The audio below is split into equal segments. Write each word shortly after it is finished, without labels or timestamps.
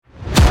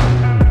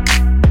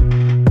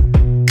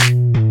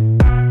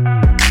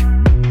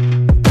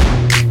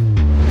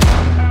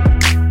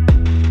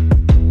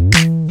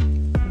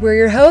We're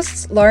your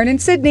hosts, Lauren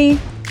and Sydney.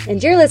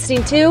 And you're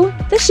listening to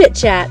The Shit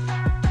Chat.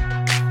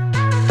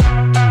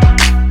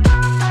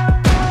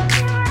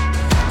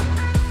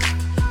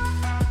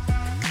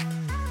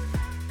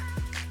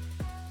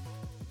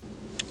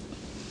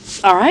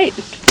 All right.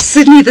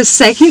 Sydney, the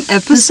second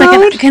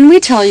episode? Can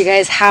we tell you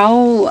guys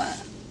how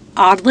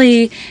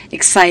oddly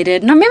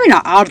excited, no, maybe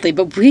not oddly,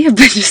 but we have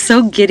been just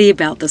so giddy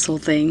about this whole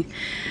thing.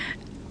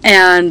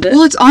 And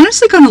well, it's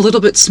honestly gone a little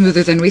bit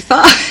smoother than we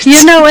thought.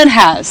 You know, it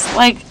has.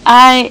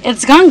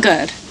 It's gone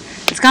good.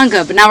 It's gone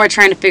good, but now we're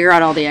trying to figure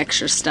out all the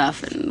extra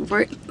stuff, and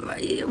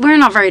we're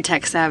not very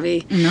tech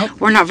savvy. Nope.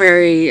 We're not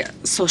very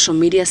social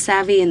media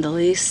savvy in the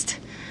least.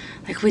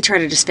 Like, we try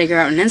to just figure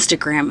out an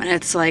Instagram, and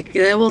it's like,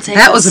 it will take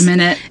us... That was a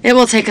minute. It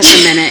will take us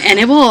a minute, and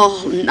it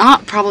will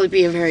not probably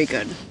be a very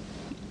good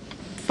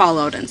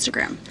followed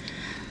Instagram.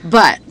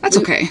 But... That's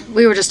okay.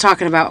 We were just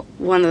talking about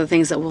one of the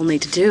things that we'll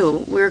need to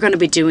do. We're going to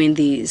be doing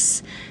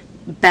these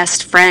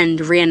best friend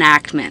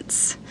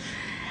reenactments.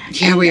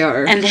 Yeah, we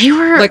are. And they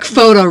were... Like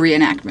photo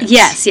reenactments.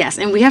 Yes.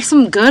 And we have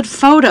some good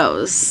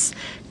photos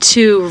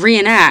to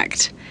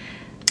reenact.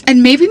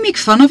 And maybe make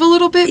fun of a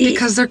little bit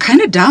because they're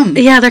kind of dumb.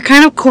 Yeah, they're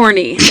kind of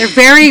corny. They're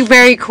very,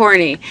 very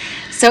corny.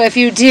 So if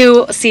you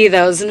do see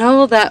those,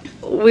 know that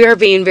we are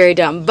being very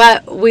dumb.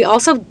 But we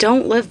also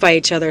don't live by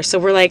each other. So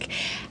we're like,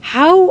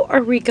 how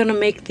are we going to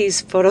make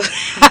these photos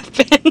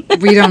happen?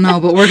 We don't know,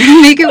 but we're going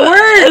to make it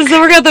work. So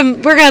we're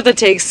going to have to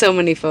take so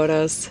many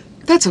photos.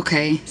 That's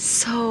okay.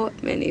 So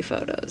many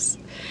photos.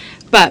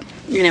 But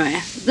anyway,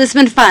 this has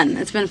been fun.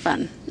 It's been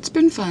fun. It's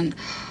been fun.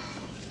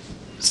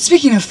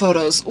 Speaking of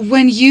photos,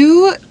 when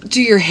you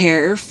do your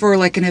hair for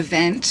like an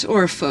event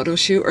or a photo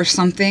shoot or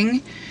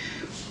something,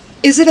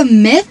 is it a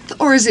myth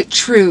or is it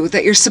true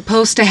that you're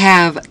supposed to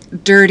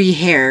have dirty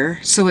hair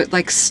so it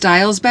like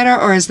styles better,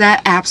 or is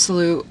that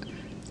absolute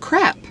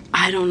crap?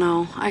 I don't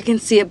know. I can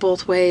see it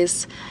both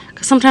ways.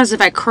 Because sometimes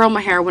if I curl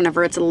my hair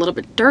whenever it's a little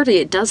bit dirty,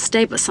 it does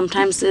stay. But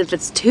sometimes if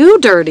it's too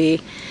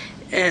dirty,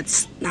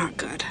 it's not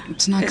good.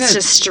 It's not good. It's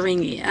just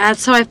stringy.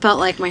 That's how I felt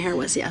like my hair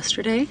was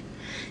yesterday.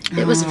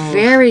 It was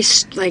very,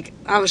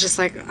 I was just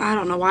like, I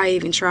don't know why I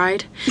even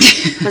tried.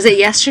 Was it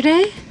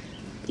yesterday?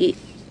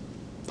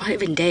 What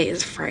even day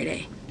is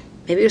Friday?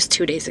 Maybe it was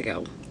 2 days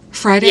ago.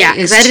 Friday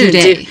is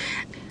today.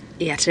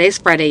 Yeah, today's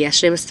Friday.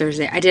 Yesterday was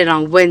Thursday. I did it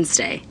on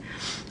Wednesday.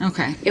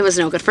 Okay. It was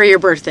no good for your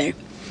birthday.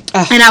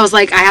 Ugh. And I was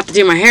like, I have to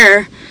do my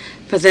hair.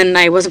 But then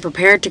I wasn't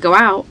prepared to go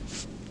out.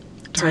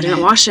 So I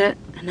didn't wash it.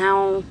 And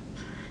now,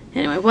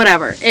 anyway,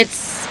 whatever.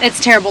 It's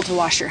terrible to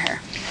wash your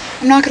hair.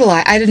 I'm not going to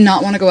lie. I did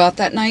not want to go out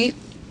that night.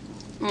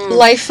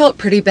 Life felt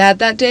pretty bad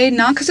that day.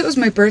 Not because it was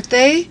my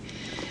birthday.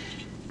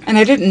 And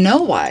I didn't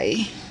know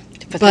why.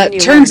 But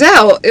turns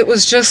out it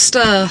was just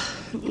about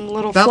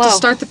to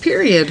start the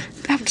period.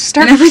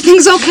 And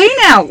everything's okay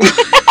now.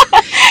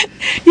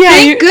 Yeah,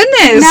 thank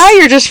goodness. Now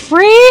you're just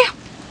free.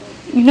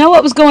 You know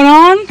what was going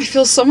on? I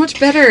feel so much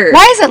better.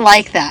 Why is it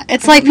like that?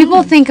 It's like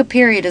people think a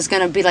period is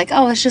going to be like,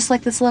 oh, it's just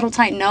like this little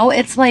tiny. No,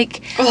 it's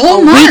like a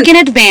whole week in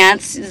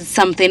advance is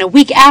something. A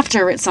week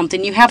after it's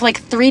something. You have like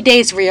 3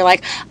 days where you're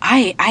like,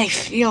 I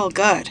feel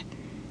good.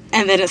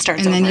 And then it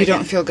starts And then you again.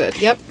 don't feel good.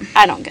 Yep.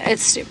 I don't get it.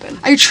 It's stupid.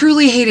 I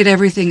truly hated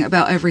everything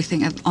about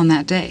everything on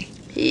that day.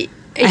 Yeah.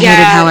 I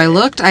hated how I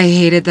looked. I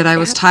hated that I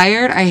was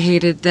tired. I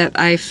hated that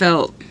I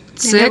felt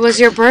sick. And it was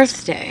your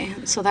birthday,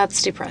 so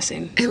that's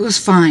depressing. It was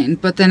fine,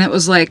 but then it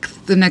was like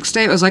the next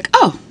day it was like,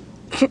 oh,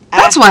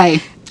 that's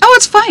why. Oh,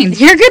 it's fine.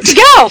 You're good to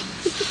go.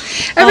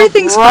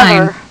 Everything's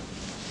fine.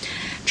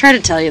 Try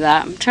to tell you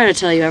that. Try to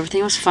tell you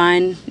everything was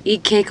fine.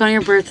 Eat cake on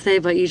your birthday,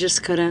 but you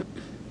just couldn't.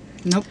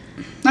 Nope.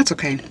 That's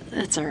okay.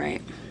 That's all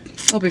right.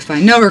 I'll be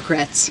fine. No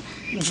regrets.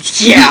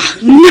 Yeah.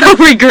 No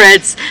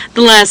regrets.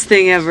 The last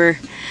thing ever.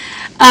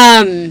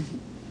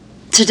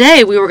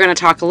 Today we were going to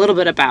talk a little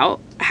bit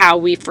about how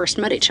we first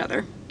met each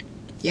other.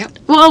 Yep.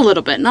 Well, a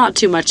little bit, not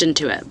too much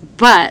into it,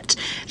 but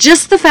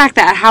just the fact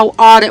that how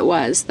odd it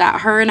was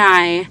that her and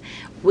I,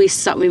 we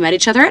met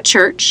each other at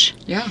church.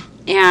 Yeah.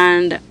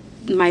 And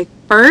my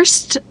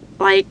first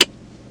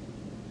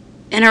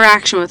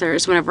interaction with her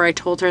is whenever I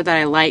told her that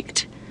I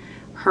liked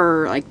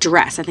her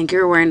dress. I think you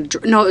were wearing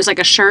no, it was like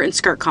a shirt and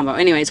skirt combo.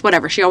 Anyways,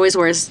 whatever. She always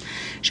wore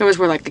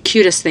like the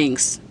cutest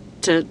things.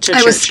 To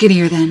I was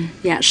skinnier then.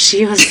 Yeah,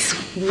 she was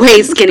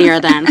way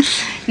skinnier then.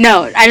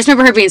 No, I just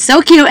remember her being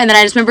so cute, and then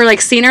I just remember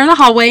seeing her in the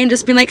hallway and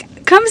just being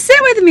like, "Come sit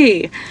with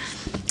me."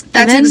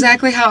 That's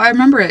exactly how I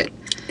remember it.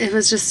 It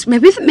was just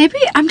maybe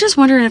I'm just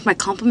wondering if my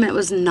compliment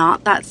was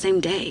not that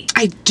same day.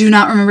 I do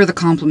not remember the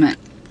compliment.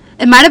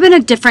 It might have been a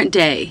different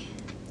day.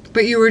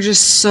 But you were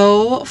just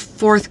so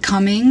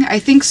forthcoming. I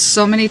think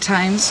so many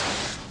times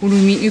when we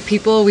meet new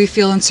people, we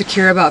feel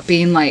insecure about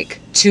being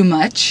too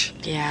much.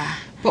 Yeah.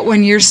 But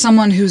when you're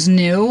someone who's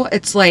new,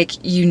 it's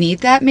you need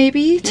that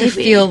maybe to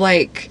feel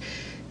like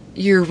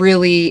you're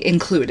really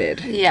included.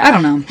 Yeah. I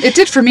don't know. It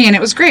did for me, and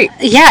it was great.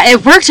 Yeah,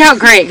 it worked out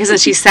great, because then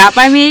she sat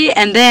by me,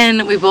 and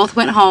then we both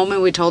went home,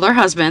 and we told our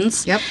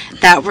husbands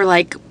that we're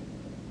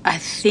I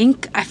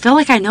feel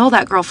like I know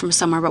that girl from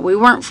somewhere, but we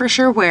weren't for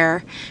sure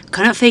where.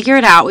 Couldn't figure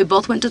it out. We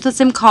both went to the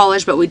same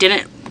college, but we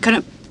didn't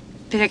couldn't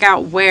pick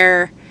out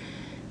where,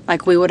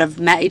 like, we would have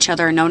met each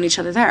other and known each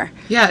other there.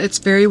 Yeah, it's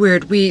very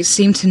weird. We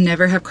seem to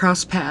never have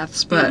crossed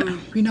paths, but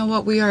you know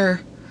what? We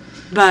are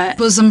But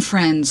bosom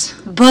friends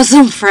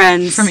bosom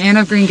friends. from Anne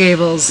of Green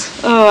Gables.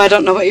 Oh, I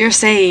don't know what you're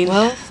saying.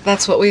 Well,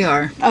 that's what we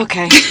are.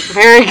 Okay,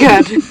 very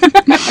good.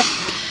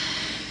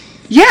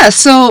 Yeah,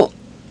 so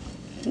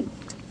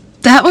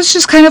that was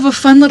just kind of a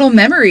fun little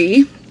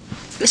memory.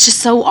 It's just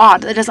so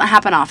odd. It doesn't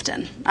happen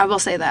often. I will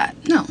say that.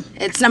 No.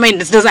 It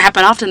doesn't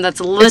happen often.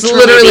 That's literally, It's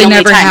literally the only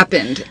never time.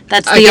 happened.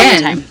 That's the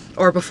only time.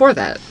 Or before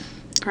that.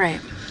 Right.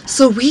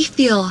 So we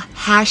feel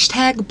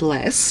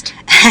 #blessed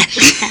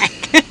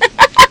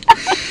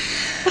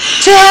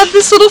to have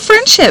this little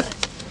friendship.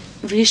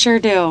 We sure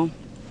do.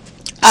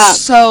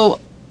 So,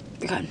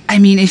 Good. I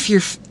mean, if you're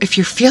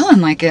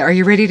feeling like it, are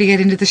you ready to get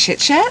into the chit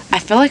chat? I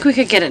feel like we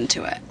could get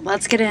into it.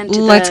 Let's get into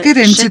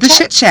the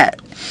chit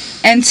chat.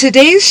 And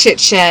today's chit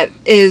chat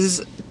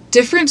is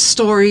different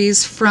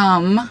stories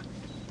from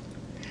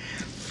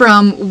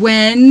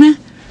when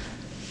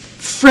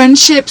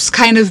friendships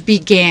kind of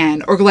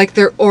began, or like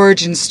their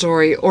origin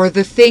story, or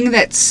the thing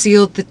that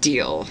sealed the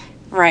deal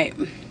Right.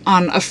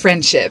 on a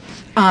friendship.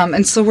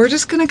 And so we're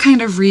just going to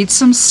kind of read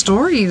some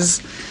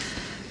stories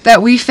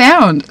that we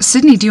found.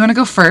 Sydney, do you want to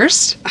go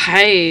first?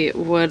 I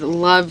would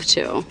love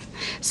to.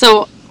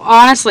 So,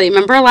 honestly,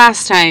 remember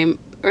last time,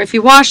 or if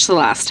you watched the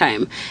last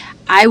time,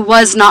 I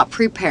was not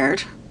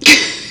prepared.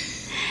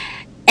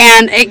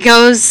 And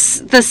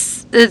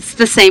it's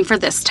the same for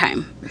this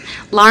time.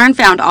 Lauren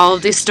found all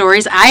of these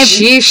stories.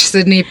 Sheesh,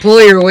 Sydney,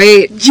 pull your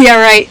weight. Yeah,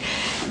 right.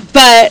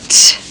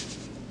 But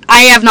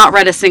I have not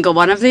read a single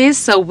one of these,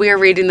 so we're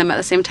reading them at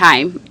the same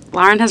time.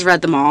 Lauren has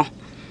read them all.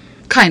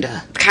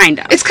 Kinda.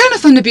 It's kind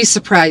of fun to be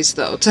surprised,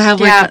 though, to have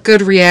like a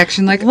good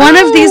reaction. Like one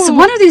of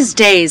these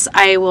days,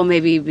 I will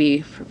maybe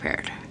be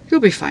prepared.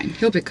 You'll be fine.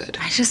 You'll be good.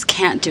 I just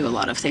can't do a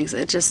lot of things.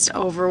 It just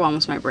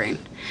overwhelms my brain,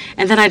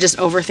 and then I just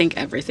overthink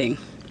everything.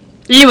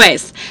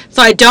 Anyways,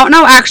 so I don't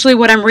know actually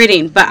what I'm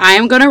reading, but I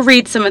am going to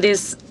read some of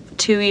these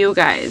to you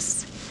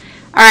guys.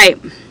 All right.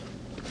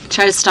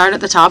 Should I start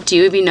at the top? Do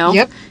you even know?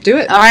 Yep. Do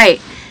it. All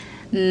right.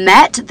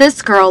 Met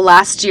this girl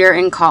last year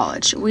in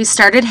college. We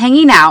started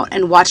hanging out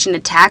and watching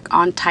Attack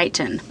on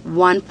Titan,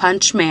 One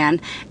Punch Man,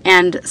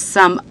 and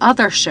some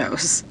other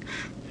shows.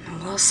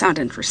 Those sound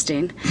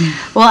interesting.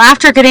 Well,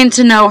 after getting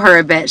to know her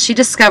a bit, she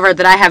discovered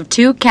that I have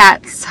 2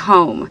 cats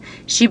home.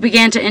 She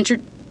began to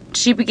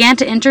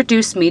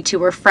introduce me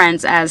to her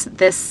friends as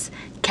this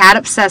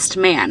cat-obsessed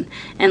man,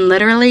 and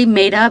literally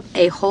made up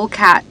a whole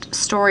cat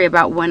story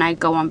about when I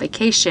go on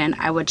vacation,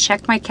 I would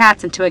check my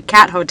cats into a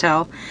cat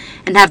hotel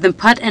and have them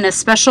put in a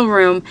special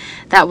room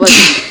that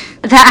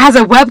has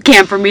a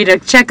webcam for me to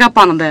check up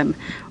on them.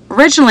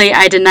 Originally,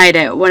 I denied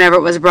it whenever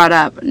it was brought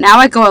up. Now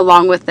I go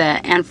along with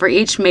it, and for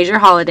each major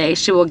holiday,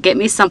 she will get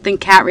me something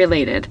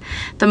cat-related.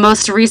 The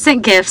most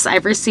recent gifts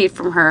I've received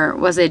from her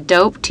was a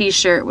dope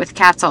t-shirt with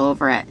cats all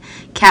over it,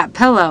 cat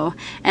pillow,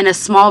 and a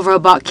small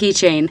robot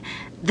keychain.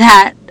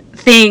 That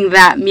thing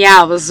that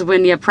meows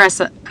when you press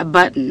a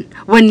button.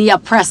 When you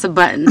press a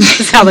button.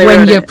 That's how they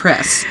wrote it.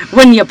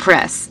 When you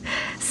press.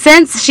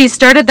 Since she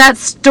started that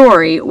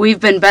story,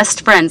 we've been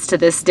best friends to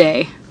this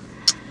day.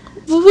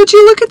 Well, would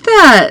you look at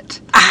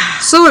that?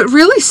 So it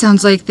really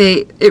sounds like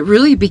it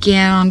really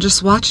began on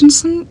just watching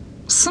some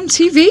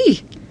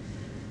TV.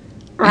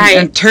 Right.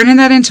 And turning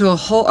that into a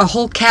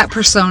whole cat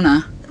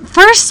persona.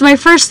 My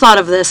first thought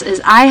of this is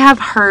I have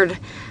heard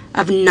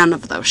of none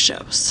of those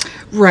shows.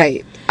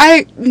 Right.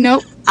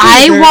 Nope.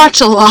 I watch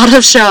a lot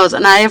of shows,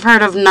 and I have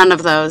heard of none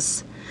of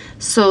those.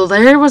 So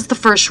there was the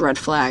first red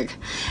flag.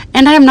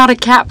 And I am not a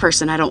cat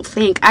person, I don't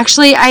think.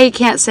 Actually, I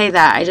can't say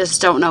that. I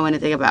just don't know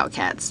anything about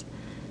cats.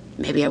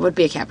 Maybe I would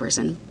be a cat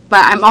person.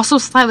 But I'm also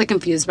slightly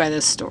confused by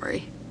this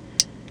story.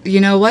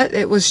 You know what?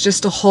 It was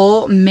just a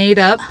whole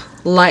made-up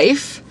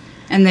life,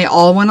 and they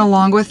all went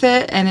along with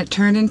it, and it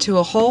turned into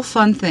a whole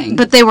fun thing.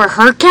 But they were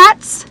her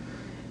cats?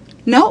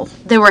 No.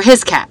 They were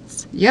his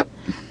cats? Yep.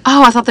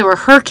 Oh, I thought they were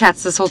her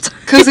cats this whole time.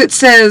 Because it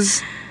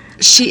says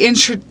she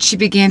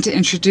began to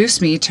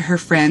introduce me to her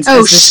friends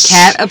as this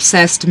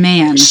cat-obsessed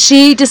man.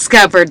 She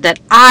discovered that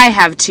I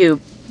have 2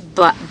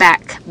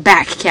 back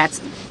cats.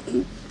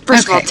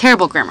 First of all,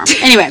 terrible grammar.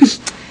 Anyway,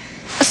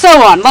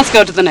 so on. Let's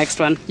go to the next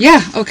one.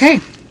 Yeah, okay.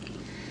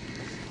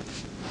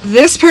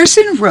 This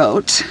person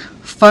wrote,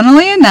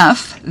 funnily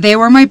enough, they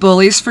were my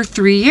bullies for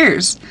 3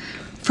 years.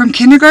 From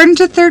kindergarten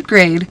to 3rd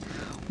grade,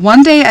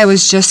 one day I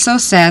was just so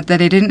sad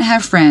that I didn't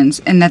have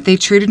friends and that they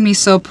treated me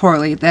so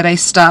poorly that I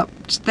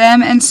stopped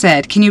them and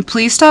said, "Can you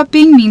please stop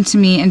being mean to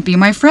me and be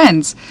my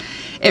friends?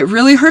 It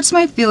really hurts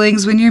my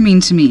feelings when you're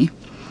mean to me."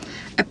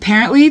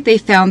 Apparently, they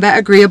found that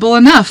agreeable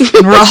enough,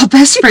 and we're all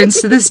best friends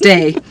to this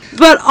day.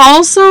 But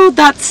also,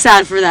 that's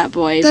sad for that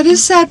boy. That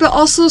is sad, but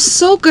also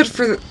so good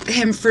for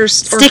him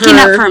sticking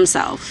up for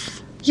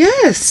himself.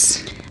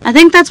 Yes. I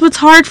think that's what's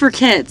hard for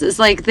kids, is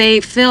like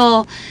they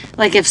feel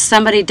like if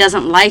somebody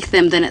doesn't like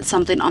them, then it's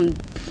something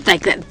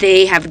that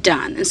they have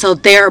done. And so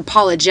they're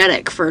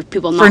apologetic for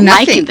people not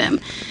liking them.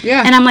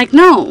 Yeah. And I'm like,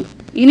 no,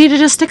 you need to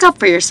just stick up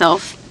for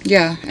yourself.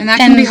 Yeah, and that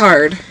can be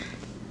hard.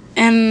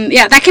 And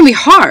yeah, that can be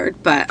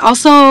hard, but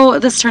also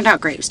this turned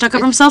out great. Stuck up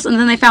for themselves, and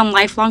then they found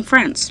lifelong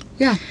friends.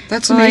 Yeah,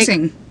 that's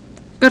amazing.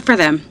 Good for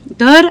them.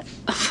 Good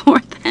for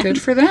them.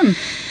 Good for them.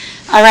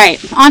 All right,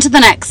 on to the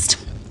next.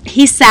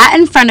 He sat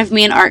in front of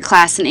me in art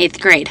class in 8th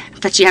grade.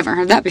 Bet you haven't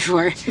heard that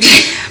before.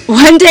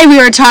 One day we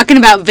were talking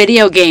about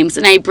video games,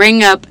 and I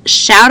bring up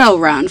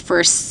Shadowrun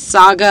for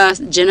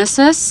Sega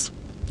Genesis.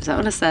 Is that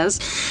what it says?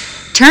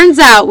 Turns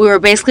out we were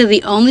basically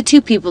the only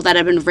two people that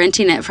had been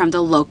renting it from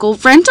the local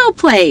rental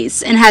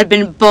place and had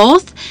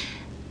both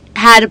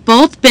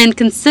been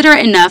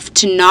considerate enough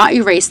to not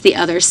erase the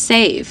other's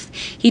save.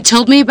 He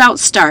told me about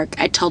Stark.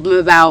 I told him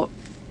about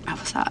what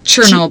was that?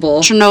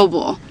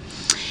 Chernobyl.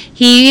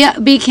 He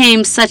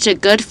became such a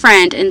good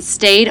friend and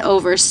stayed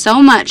over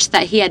so much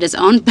that he had his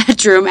own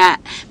bedroom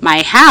at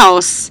my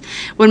house.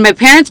 When my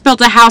parents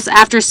built a house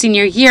after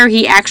senior year,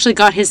 he actually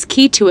got his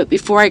key to it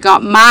before I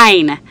got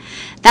mine.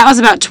 That was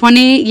about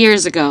 20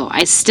 years ago.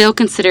 I still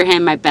consider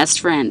him my best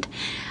friend.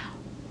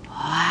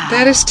 Wow.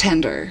 That is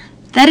tender.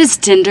 That is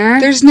tender.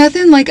 There's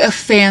nothing like a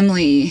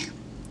family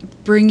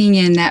bringing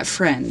in that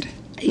friend,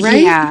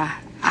 right? Yeah.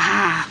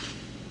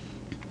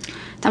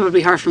 That would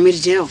be hard for me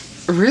to do.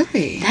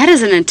 Really? That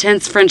is an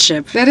intense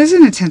friendship. That is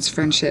an intense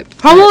friendship.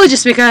 Probably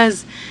just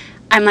because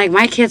I'm like,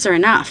 my kids are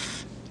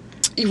enough.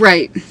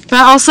 Right.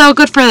 But also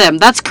good for them.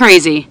 That's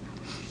crazy.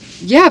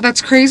 Yeah,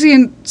 that's crazy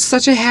and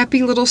such a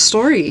happy little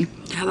story.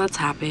 Yeah, that's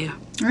happy.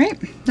 All right,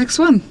 next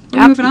one.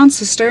 We're moving on,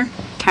 sister.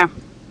 Okay.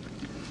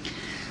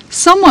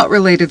 Somewhat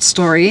related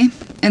story.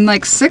 In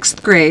like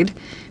 6th grade,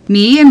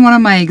 me and one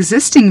of my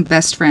existing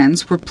best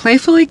friends were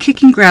playfully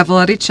kicking gravel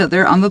at each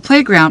other on the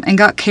playground and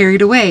got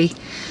carried away.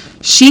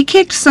 She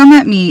kicked some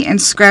at me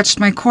and scratched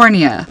my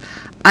cornea.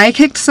 I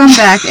kicked some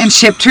back and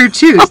chipped her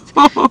tooth.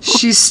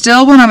 She's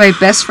still one of my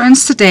best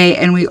friends today,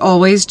 and we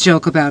always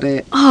joke about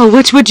it. Oh,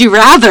 which would you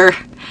rather?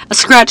 A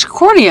scratched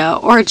cornea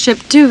or a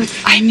chipped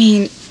tooth? I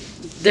mean,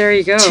 there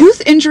you go.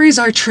 Tooth injuries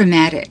are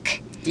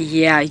traumatic.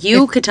 Yeah,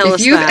 you could tell us that.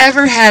 If you've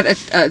ever had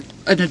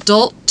an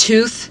adult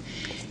tooth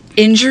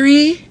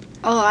injury...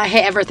 Oh, I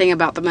hate everything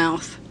about the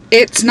mouth.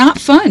 It's not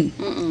fun.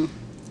 Mm-mm.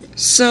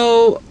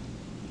 So,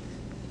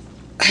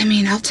 I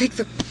mean, I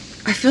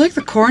feel like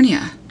the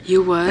cornea.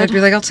 You would? I'd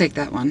be like, I'll take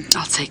that one.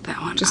 I'll take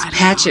that one. Just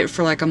patch it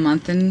for like a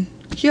month and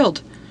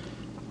healed.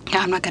 Yeah,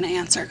 I'm not going to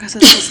answer because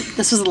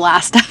this was the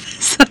last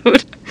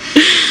episode.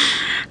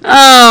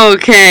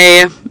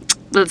 Okay,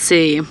 let's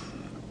see.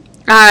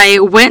 I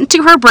went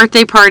to her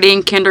birthday party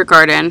in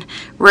kindergarten,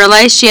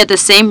 realized she had the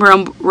same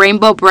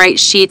rainbow bright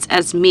sheets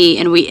as me,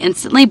 and we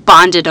instantly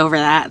bonded over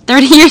that.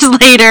 30 years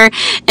later,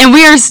 and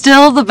we are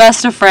still the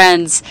best of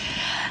friends.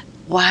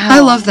 Wow. I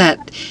love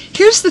that.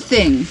 Here's the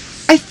thing.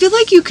 I feel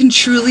like you can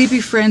truly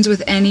be friends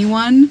with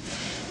anyone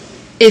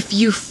if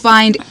you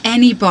find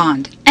any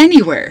bond,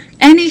 anywhere,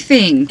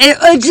 anything.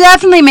 It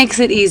definitely makes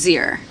it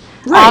easier,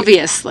 right.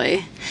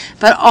 Obviously.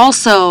 But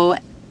also,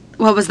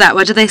 what was that?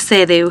 What did they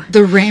say?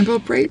 The rainbow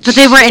bright But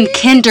they were in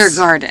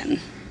kindergarten.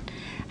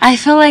 I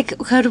feel like,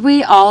 could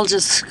we all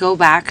just go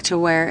back to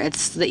where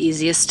it's the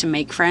easiest to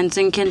make friends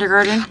in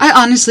kindergarten? I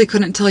honestly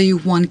couldn't tell you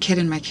one kid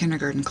in my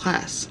kindergarten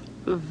class.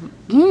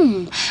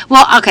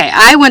 Well, okay,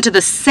 I went to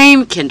the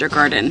same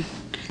kindergarten,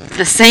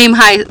 the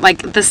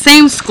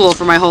same school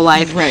for my whole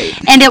life. Right.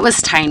 And it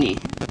was tiny.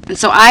 And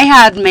so I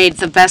had made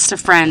the best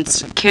of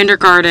friends,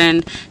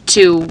 kindergarten,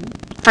 to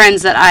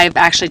friends that I've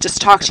actually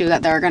just talked to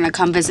that they're going to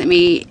come visit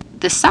me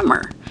this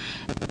summer.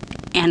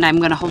 And I'm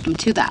going to hold them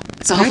to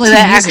that. So hopefully they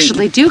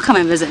actually do come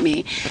and visit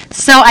me.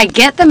 So I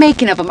get the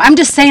making of them. I'm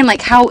just saying,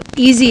 like, how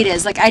easy it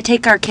is. Like, I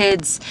take our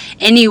kids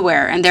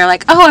anywhere, and they're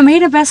like, oh, I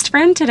made a best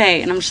friend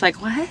today. And I'm just like,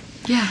 what?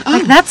 Yeah.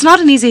 Like, that's not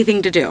an easy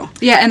thing to do.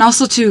 Yeah, and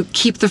also to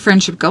keep the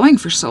friendship going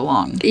for so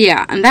long.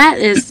 Yeah, and that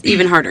is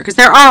even harder. Because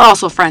there are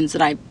also friends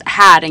that I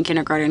had in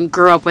kindergarten,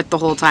 grew up with the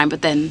whole time,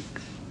 but then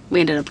we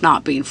ended up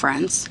not being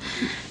friends.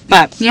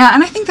 But yeah,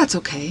 and I think that's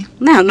okay.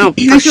 No.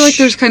 I feel like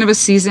there's kind of a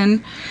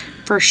season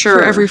for sure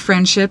for every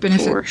friendship, and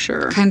if for it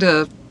sure kind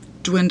of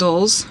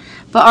dwindles,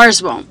 but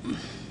ours won't.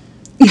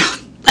 No,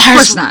 of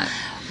course not.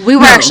 We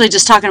were actually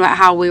just talking about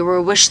how we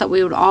wish that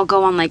we would all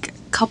go on like a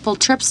couple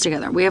trips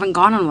together. We haven't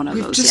gone on one of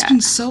those yet. We've just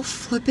been so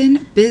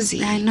flippin'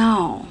 busy. I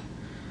know.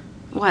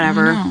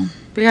 Whatever.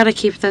 We got to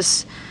keep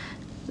this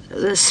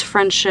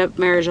friendship,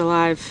 marriage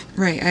alive.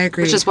 Right, I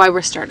agree. Which is why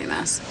we're starting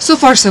this. So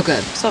far, so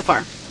good. So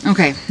far.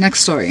 Okay,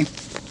 next story.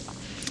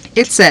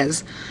 It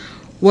says,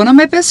 one of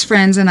my best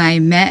friends and I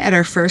met at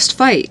our first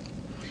fight.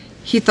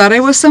 He thought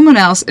I was someone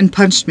else and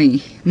punched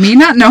me. Me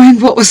not knowing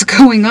what was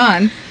going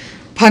on,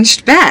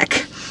 punched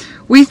back.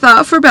 We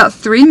fought for about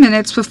 3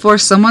 minutes before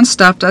someone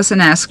stopped us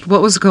and asked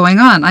what was going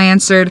on. I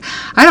answered,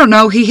 I don't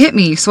know, he hit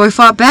me, so I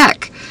fought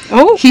back.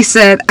 Oh. He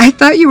said, I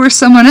thought you were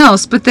someone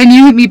else, but then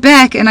you hit me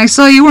back and I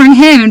saw you weren't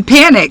him and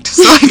panicked,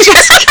 so I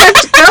just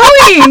kept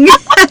going.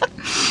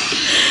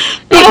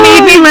 It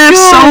made me laugh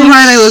so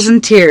hard I was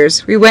in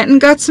tears. We went and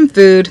got some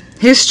food,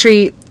 his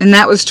treat, and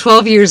that was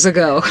 12 years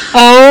ago.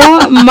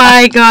 Oh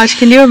my gosh,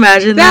 can you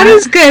imagine that? That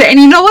is good. And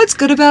you know what's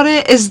good about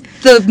it is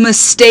the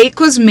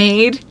mistake was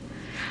made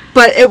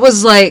But it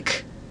was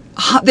like,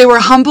 they were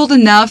humbled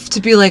enough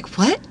to be like,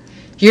 what?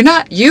 You're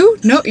not, you?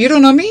 No, you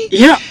don't know me?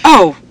 Yeah.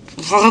 Oh.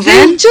 Well, They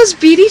then. just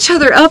beat each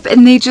other up,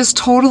 and they just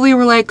totally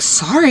were like,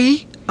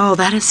 sorry. Oh,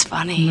 that is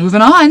funny.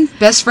 Moving on.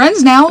 Best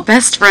friends now.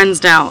 Best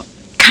friends now.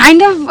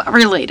 Kind of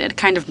related,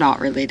 kind of not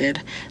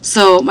related.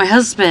 So my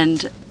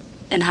husband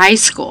in high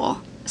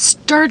school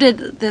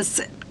started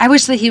this. I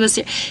wish that he was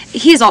here.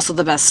 He is also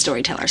the best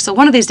storyteller. So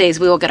one of these days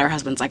we will get our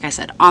husbands, like I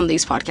said, on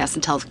these podcasts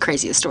and tell the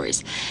craziest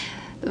stories.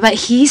 But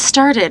he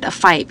started a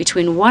fight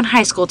between one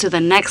high school to the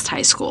next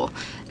high school.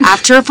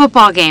 After a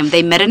football game,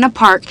 they met in a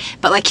park,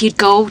 but like he'd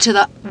go to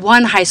the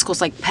one high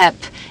school's like pep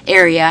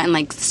area and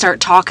like start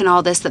talking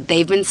all this that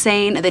they've been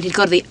saying, and then he'd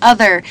go to the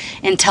other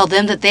and tell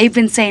them that they've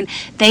been saying.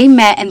 They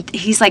met, and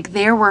he's like,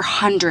 there were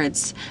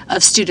hundreds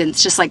of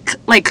students just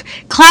like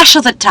Clash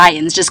of the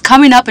Titans just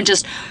coming up and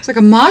just, It's like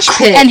a mosh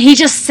pit. and he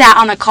just sat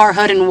on a car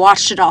hood and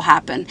watched it all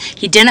happen.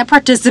 He didn't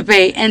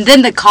participate, and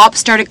then the cops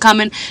started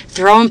coming,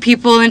 throwing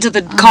people into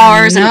the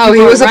cars, and no, people he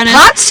were was a running.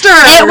 pot stirrer.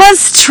 It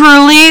was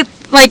truly,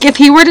 like, if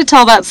he were to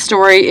tell that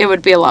story, it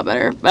would be a lot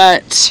better.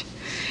 But,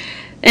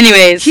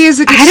 anyways, He is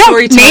a good I don't-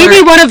 storyteller.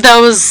 Maybe one of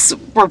those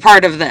were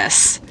part of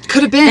this.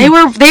 Could have been. They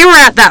were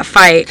at that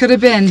fight. Could have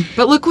been.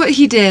 But look what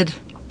he did.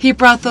 He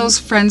brought those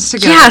friends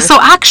together. Yeah, so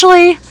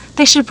actually,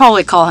 they should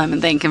probably call him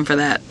and thank him for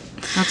that.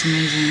 That's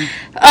amazing.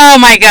 Oh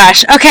my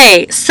gosh.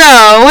 Okay, so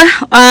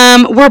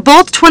we're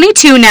both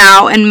 22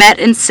 now and met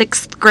in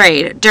 6th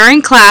grade.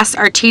 During class,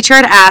 our teacher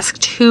had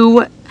asked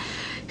who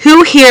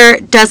here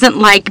doesn't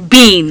like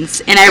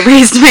beans, and I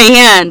raised my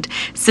hand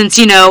since,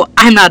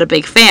 I'm not a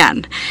big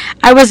fan.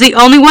 I was the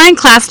only one in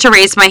class to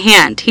raise my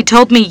hand. He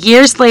told me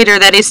years later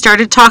that he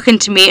started talking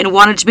to me and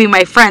wanted to be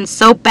my friend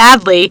so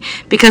badly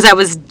because I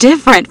was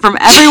different from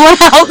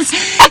everyone else.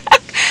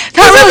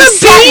 That really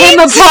set him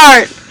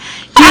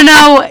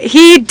apart.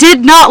 He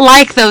did not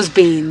like those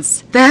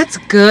beans. That's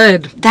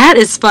good. That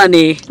is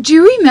funny. Do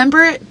you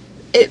remember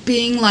it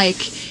being like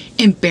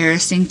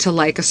embarrassing to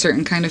like a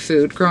certain kind of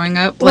food growing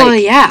up? Well,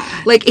 Like,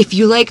 yeah. like if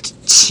you liked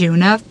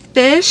tuna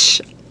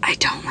fish, I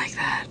don't like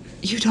that.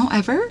 you don't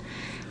ever?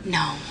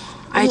 No.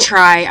 I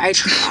try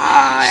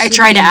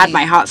to add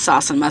my hot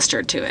sauce and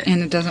mustard to it.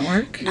 And it doesn't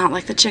work? Not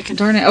like the chicken.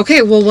 Darn it.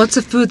 Okay, well, what's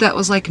a food that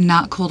was like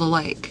not cool to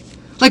like?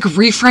 Like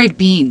refried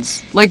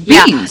beans. Like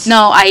Yeah. beans.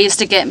 No, I used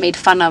to get made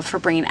fun of for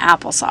bringing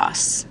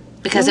applesauce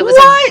because it was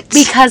What?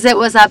 because it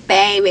was a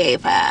baby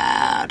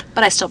food.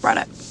 But I still brought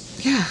it.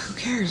 Yeah, who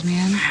cares,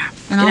 man?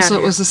 Get And out also,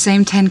 of it was the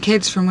same 10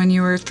 kids from when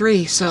you were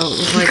 3, so it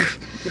was like,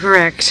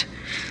 Correct.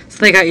 So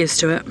they got used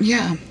to it.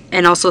 yeah.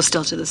 And also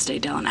still to this day,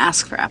 Dylan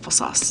asks for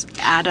applesauce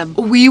at a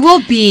We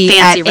will be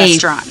Fancy at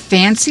restaurant. a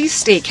fancy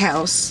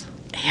steakhouse,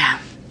 yeah.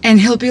 and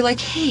he'll be like,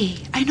 hey,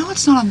 I know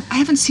it's not on, I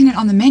haven't seen it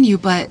on the menu,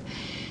 but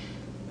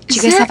Do you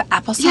is guys there- have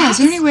applesauce? Yeah, is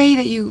there any way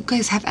that you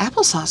guys have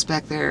applesauce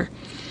back there?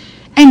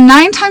 And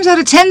 9 times out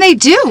of 10, they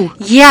do.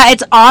 Yeah,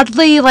 it's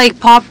oddly like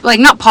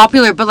not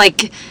popular, but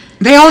like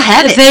They all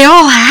have it. they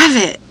all have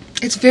it.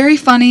 It's very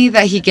funny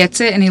that he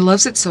gets it and he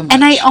loves it so much.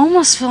 And I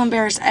almost feel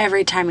embarrassed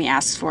every time he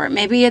asks for it.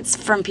 Maybe it's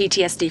from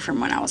PTSD from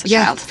when I was a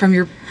yeah, child. from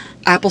your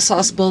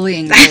applesauce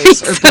bullying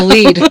days, or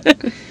bullied.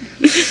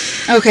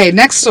 Okay,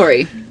 next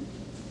story.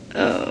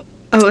 Oh,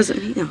 is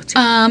it me? No, it's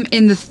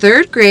In the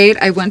 3rd grade,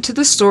 I went to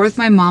the store with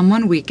my mom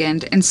one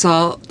weekend and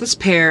saw this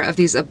pair of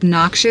these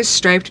obnoxious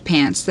striped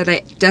pants that I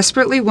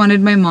desperately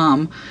wanted my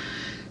mom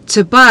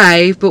to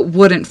buy but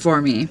wouldn't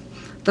for me.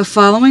 The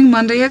following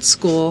Monday at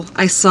school,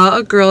 I saw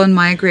a girl in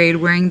my grade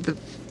wearing the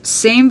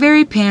same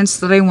very pants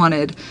that I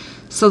wanted,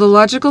 so the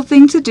logical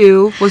thing to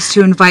do was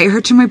to invite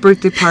her to my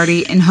birthday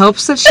party in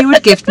hopes that she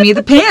would gift me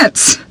the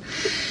pants.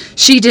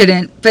 She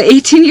didn't, but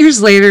 18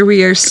 years later,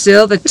 we are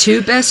still the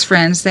 2 best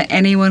friends that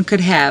anyone could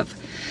have.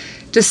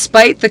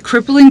 Despite the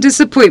crippling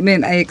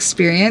disappointment I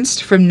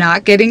experienced from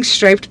not getting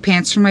striped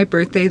pants for my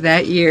birthday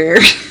that year.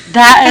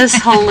 that is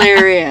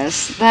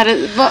hilarious. That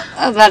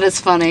is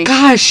funny.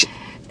 Gosh,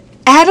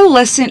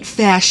 adolescent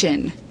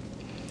fashion.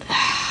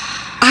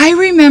 I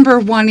remember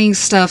wanting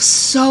stuff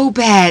so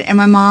bad, and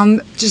my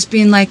mom just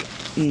being like,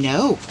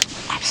 no.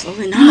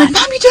 Absolutely I'm like,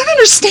 not. Mom, you don't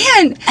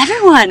understand.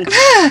 Everyone.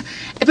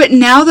 But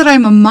now that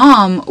I'm a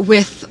mom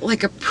with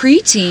like a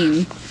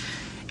preteen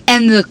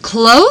and the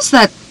clothes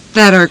that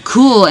are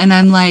cool, and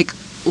I'm like,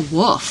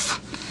 woof,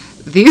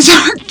 these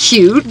are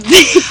cute.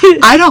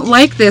 I don't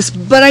like this,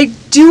 but I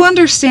do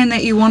understand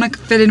that you want to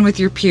fit in with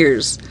your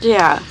peers.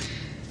 Yeah.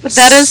 But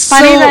that is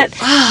funny that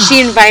she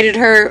invited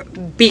her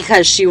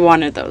because she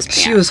wanted those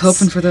pants. She was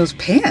hoping for those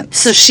pants.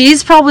 So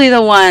she's probably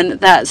the one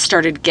that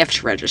started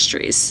gift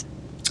registries.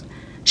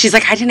 She's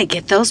like, I didn't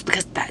get those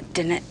because that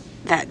didn't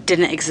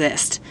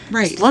exist.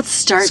 Right. So let's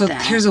start So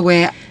that. here's a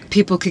way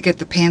people could get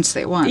the pants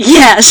they want.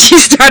 Yeah, she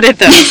started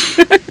those.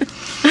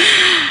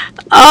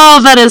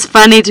 Oh, that is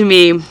funny to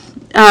me.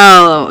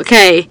 Oh,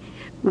 okay.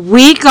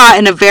 We got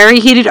in a very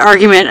heated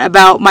argument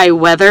about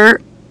whether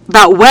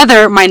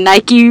my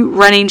Nike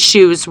running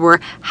shoes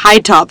were high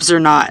tops or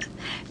not.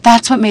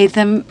 That's what made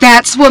them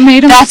That's what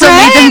made them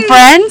friends.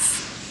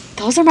 friends.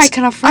 Those are my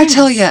kind of friends. I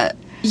tell you,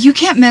 You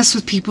can't mess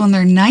with people in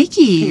their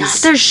Nikes. Not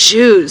their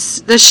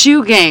shoes. The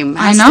shoe game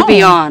has I know. to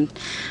be on.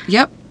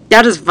 Yep.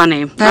 That is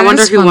funny. That I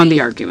wonder is who won funny.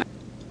 the argument.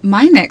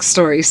 My next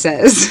story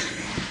says,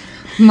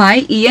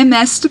 my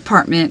EMS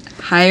department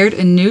hired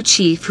a new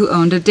chief who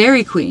owned a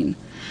Dairy Queen.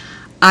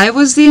 I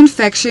was the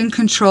infection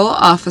control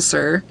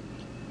officer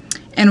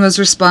and was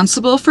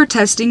responsible for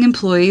testing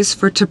employees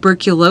for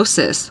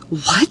tuberculosis.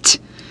 What?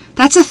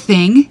 That's a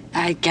thing?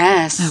 I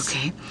guess.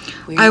 Okay.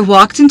 Weird. I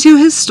walked into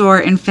his store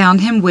and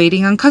found him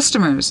waiting on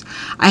customers.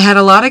 I had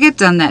a lot to get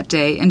done that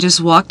day and just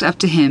walked up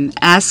to him,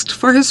 asked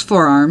for his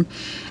forearm,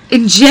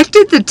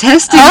 injected the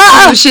testing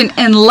solution,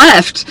 and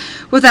left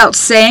without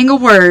saying a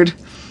word.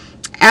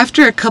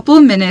 After a couple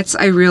of minutes,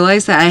 I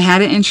realized that I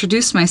hadn't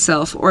introduced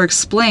myself or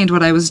explained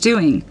what I was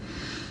doing.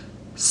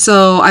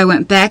 So I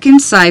went back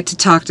inside to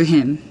talk to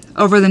him.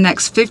 Over the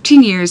next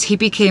 15 years, he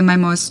became my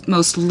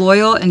most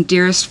loyal and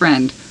dearest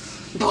friend.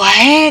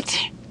 What?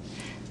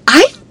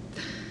 I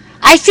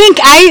I think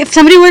if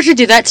somebody were to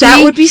do that to me,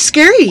 That would be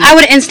scary. I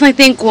would instantly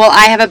think, well,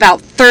 I have about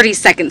 30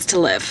 seconds to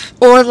live.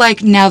 Or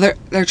like now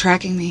they're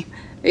tracking me.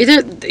 Either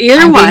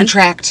I'm one. being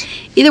tracked.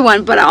 Either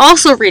one. But I'm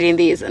also reading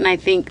these, and I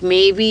think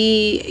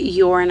maybe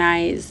your and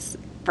I's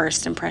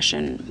first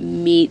impression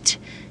meet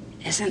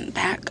isn't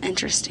that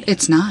interesting.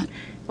 It's not.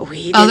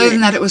 We Other didn't-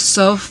 than that, it was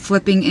so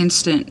flipping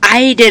instant.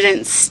 I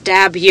didn't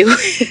stab you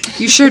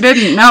You sure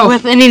didn't. No.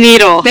 with any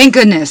needle. Thank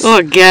goodness.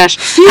 Oh gosh.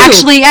 Phew.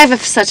 Actually, I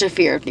have such a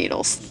fear of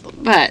needles,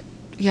 but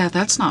Yeah,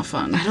 that's not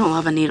fun. I don't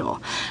love a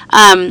needle.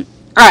 All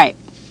right,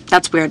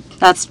 that's weird.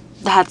 That's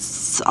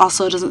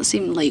also doesn't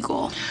seem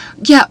legal.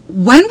 Yeah,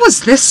 when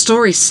was this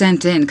story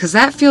sent in? Because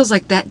that feels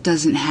like that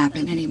doesn't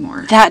happen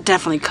anymore. That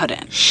definitely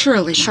couldn't.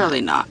 Surely not.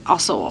 Surely not.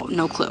 Also,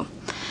 no clue.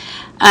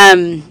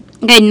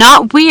 Okay,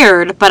 not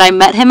weird, but I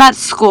met him at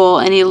school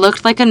and he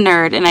looked like a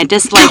nerd and I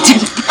disliked him.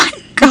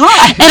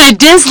 God. And I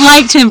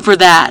disliked him for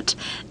that.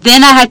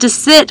 Then I had to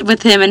sit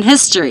with him in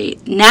history.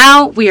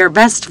 Now we are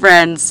best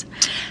friends.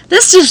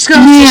 This just goes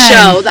to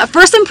show that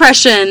first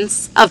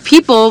impressions of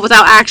people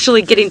without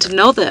actually getting to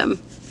know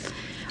them.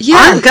 Yeah,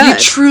 I'm good. you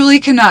truly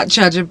cannot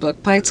judge a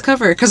book by its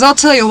cover. Because I'll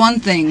tell you one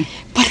thing.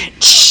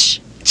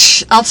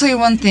 I'll tell you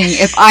one thing.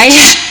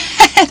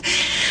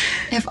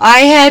 If I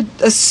had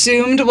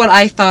assumed what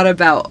I thought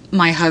about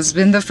my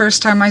husband the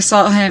first time I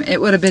saw him, it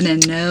would have been a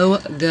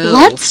no-go.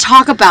 Let's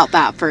talk about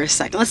that for a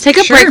second. Let's take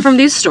a Sure. break from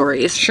these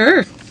stories.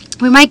 Sure.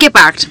 We might get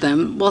back to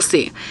them. We'll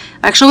see.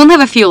 Actually, we only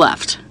have a few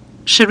left.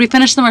 Should we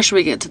finish them or should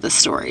we get to the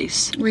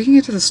stories? We can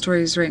get to the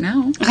stories right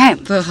now. Okay.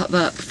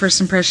 The first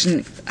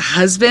impression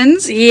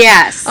husbands.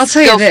 Yes. I'll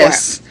tell you Go for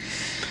this.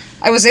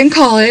 I was in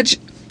college.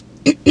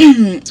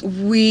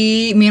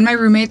 Me and my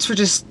roommates were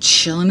just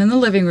chilling in the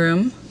living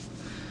room.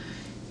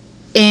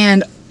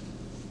 And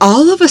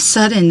all of a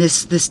sudden,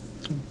 this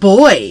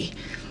boy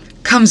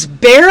comes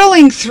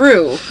barreling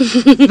through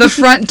the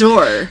front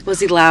door. it.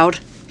 Was he loud?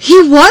 He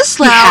was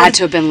loud. He had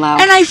to have been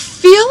loud. And I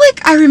feel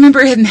like I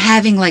remember him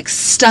having like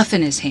stuff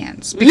in his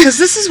hands. Because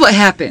this is what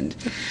happened.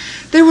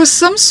 There was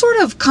some sort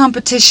of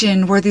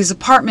competition where these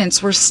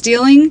apartments were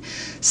stealing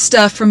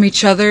stuff from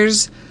each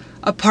other's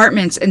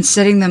apartments and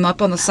setting them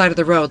up on the side of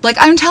the road. Like,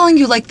 I'm telling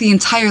you, like, the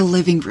entire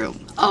living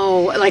room.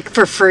 Oh, like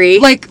for free?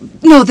 Like,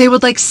 no, they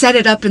would, like, set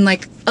it up in,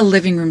 like, a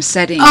living room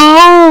setting.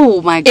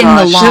 Oh my gosh. in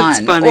the That's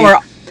lawn funny. or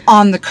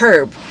on the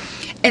curb.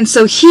 And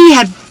so he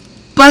had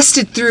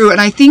busted through,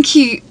 and I think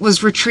he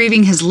was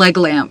retrieving his leg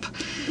lamp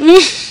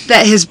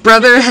that his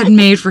brother had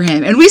made for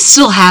him. And we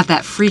still have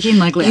that freaking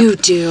leg lamp. You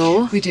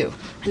do? We do.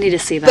 I need to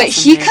see that But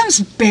he someday. comes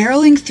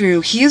barreling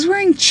through. He is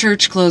wearing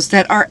church clothes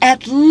that are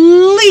at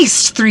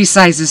least 3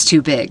 sizes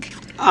too big.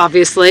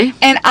 Obviously.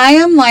 And I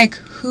am like,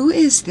 who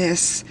is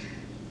this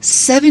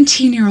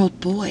 17-year-old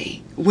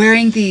boy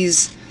wearing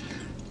these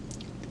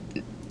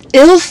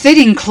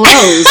ill-fitting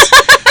clothes?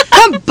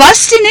 Come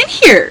busting in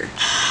here.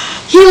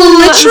 He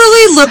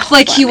literally looked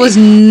like he was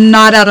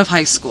not out of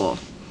high school.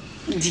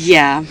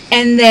 Yeah.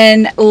 And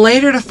then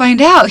later to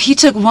find out, he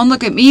took one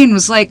look at me and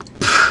was like,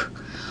 "Pff,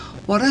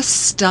 what a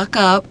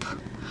stuck-up,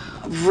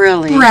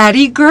 Really?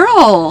 bratty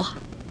girl."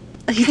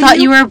 He thought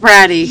you were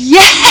bratty.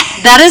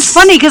 Yes. That is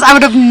funny because I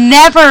would have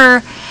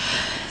never.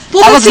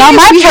 Well, That the was thing not is,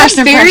 my we had first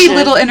very impression.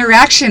 little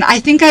interaction. I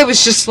think I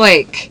was just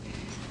like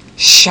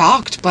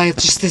shocked by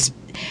just this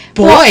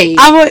boy.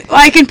 Well,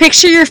 I can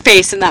picture your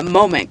face in that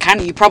moment. Kind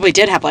of, you probably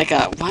did have like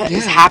a what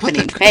is Yeah,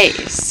 happening what the-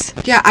 face.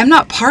 Yeah, I'm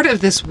not part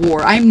of this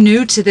war. I'm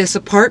new to this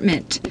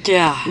apartment.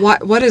 Yeah.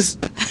 What is...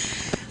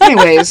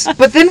 Anyways,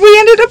 but then we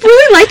ended up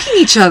really liking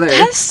each other.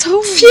 That's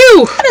so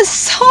Phew. That is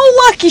so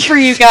lucky for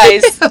you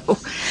guys.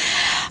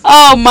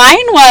 Oh,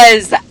 mine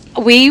was,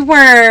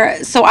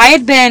 so I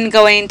had been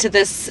going to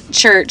this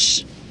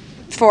church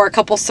for a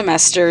couple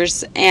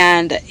semesters,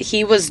 and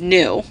he was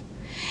new.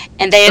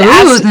 And they had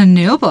Ooh, asked, the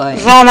new boy.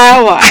 well,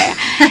 no, why?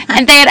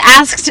 And they had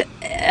asked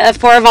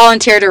for a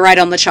volunteer to write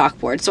on the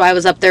chalkboard. So I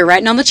was up there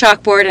writing on the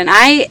chalkboard, and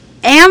I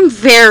am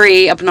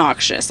very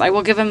obnoxious. I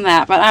will give him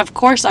that. But of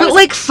course, I was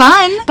like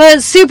fun. But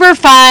it's super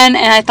fun,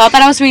 and I thought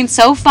that I was being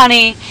so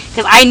funny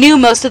because I knew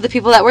most of the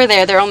people that were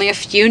there. There were only a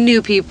few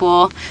new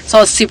people, so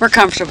I was super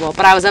comfortable.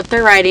 But I was up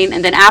there writing,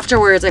 and then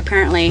afterwards,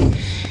 apparently,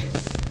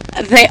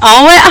 they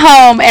all went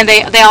home, and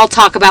they all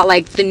talk about,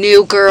 like, the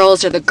new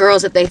girls or the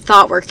girls that they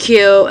thought were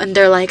cute, and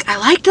they're like, I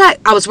liked that.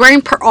 I was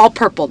wearing all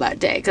purple that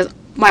day because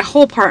my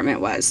whole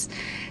apartment was.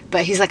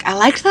 But he's like, I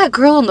liked that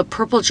girl in the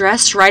purple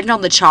dress writing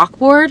on the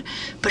chalkboard,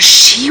 but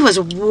she was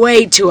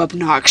way too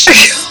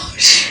obnoxious.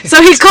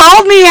 So he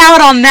called me out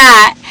on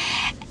that.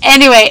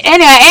 Anyway,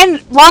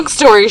 and long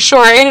story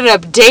short, I ended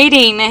up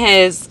dating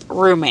his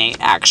roommate,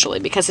 actually,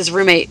 because his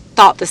roommate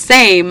thought the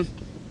same.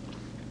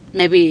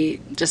 Maybe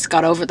just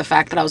got over the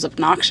fact that I was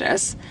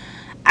obnoxious.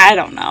 I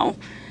don't know.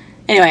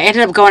 Anyway, I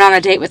ended up going on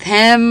a date with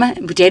him.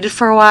 We dated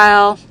for a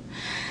while.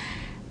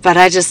 But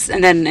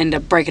and then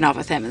ended up breaking off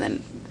with him and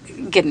then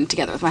getting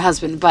together with my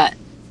husband. But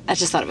I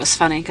just thought it was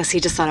funny because he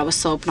just thought I was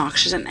so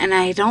obnoxious. And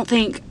I don't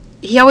think,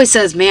 he always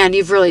says, man,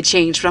 you've really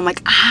changed. But I'm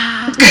like,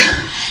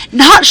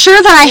 not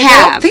sure that I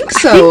have. I don't think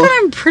so. I think that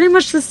I'm pretty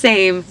much the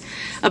same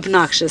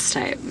obnoxious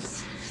type.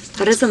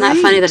 But isn't that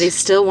funny that he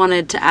still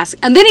wanted to ask?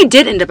 And then he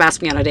did end up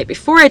asking me on a date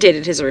before I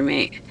dated his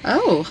roommate.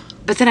 Oh.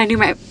 But then I knew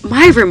my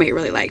roommate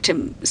really liked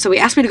him. So he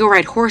asked me to go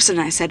ride horse, and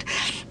I said,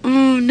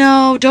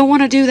 no, don't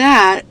want to do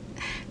that.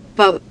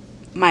 But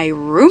my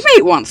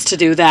roommate wants to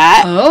do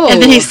that. Oh.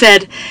 And then he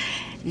said,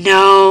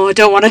 no,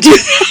 don't want to do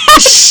that.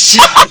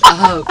 Shut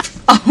up.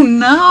 Oh,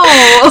 no.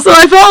 So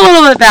I felt a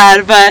little bit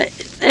bad, but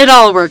it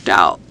all worked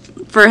out.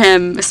 For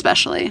him,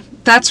 especially.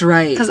 That's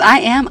right. Because I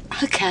am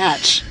a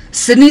catch.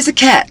 Sydney's a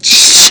catch.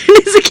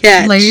 Sydney's a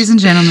catch. Ladies and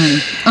gentlemen.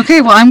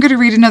 Okay, well, I'm going to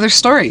read another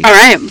story. All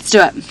right, let's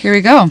do it. Here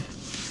we go.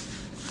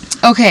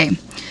 Okay.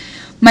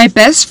 My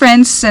best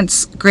friend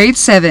since grade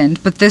 7,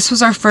 but this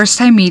was our first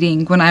time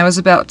meeting when I was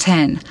about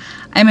 10.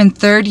 I'm in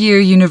 3rd year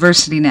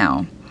university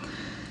now.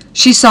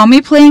 She saw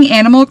me playing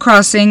Animal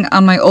Crossing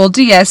on my old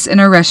DS in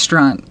a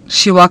restaurant.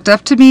 She walked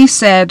up to me,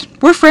 said,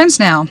 "We're friends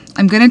now.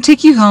 I'm going to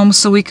take you home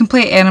so we can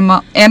play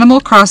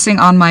Animal Crossing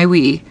on my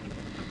Wii."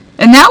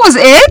 And that was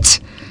it?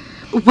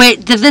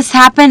 Wait, did this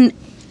happen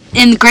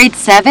in grade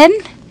 7?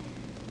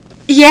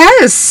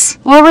 Yes.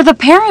 Where were the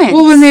parents?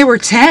 Well, when they were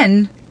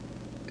 10.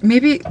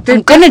 Maybe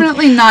they're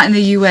definitely not in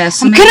the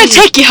U.S. I'm going to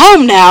take you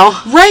home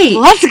now. Right.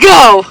 Let's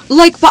go.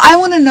 Like, but I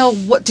want to know,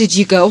 what did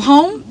you go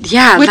home?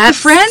 Yeah, with the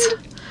friend?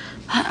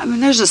 I mean,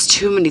 there's just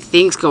too many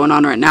things going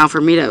on right now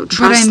for me to trust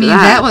that. But I mean,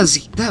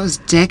 that was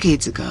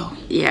decades ago.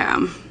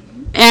 Yeah.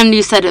 And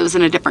you said it was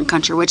in a different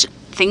country, which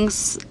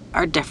things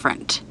are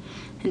different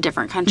in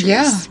different countries.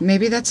 Yeah,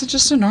 maybe that's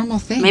just a normal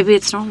thing. Maybe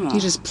it's normal.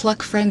 You just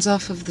pluck friends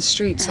off of the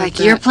streets. Like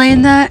you're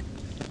playing that?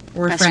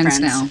 We're friends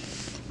now.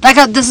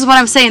 This is what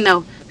I'm saying,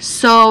 though.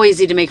 So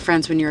easy to make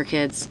friends when you're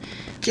kids.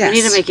 Yes.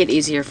 We need to make it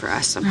easier for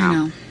us somehow. I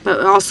know.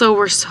 But also,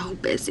 we're so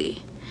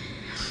busy.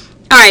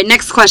 All right,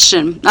 next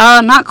question.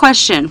 Not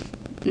question.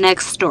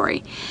 Next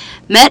story.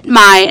 Met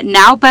my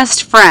now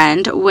best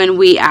friend when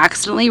he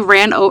accidentally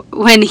ran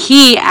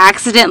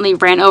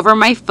over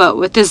my foot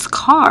with his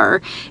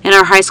car in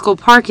our high school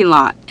parking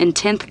lot in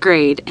 10th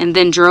grade and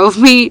then drove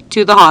me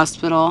to the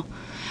hospital.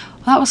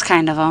 Well, that was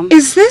kind of him.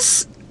 Is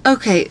this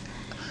okay?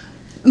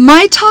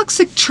 My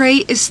toxic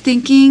trait is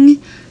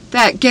thinking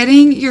that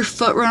getting your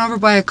foot run over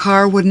by a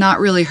car would not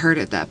really hurt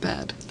it that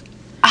bad.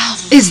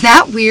 Is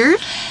that weird?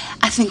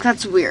 I think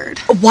that's weird.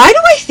 Why do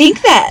I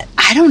think that?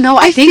 I don't know.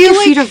 I think your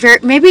feet are very...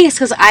 Maybe it's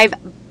because I've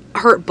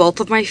hurt both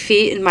of my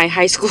feet in my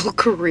high school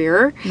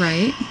career.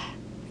 Right.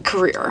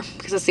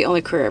 Because that's the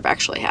only career I've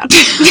actually had.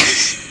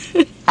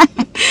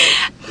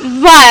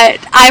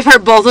 But I've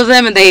hurt both of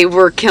them, and they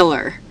were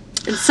killer.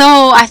 And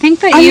so I think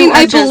that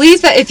I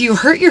believe that if you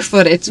hurt your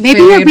foot, it's maybe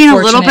very you're being a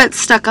unfortunate. little bit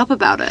stuck up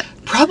about it.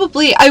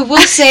 Probably. I will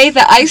say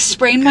that I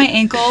sprained my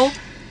ankle...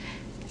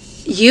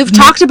 You've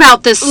talked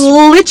about this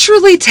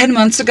literally 10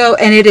 months ago,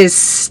 and it is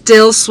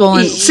still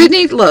swollen.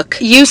 Sydney, look.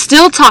 You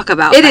still talk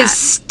about it. It is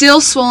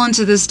still swollen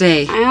to this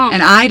day,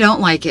 and I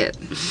don't like it.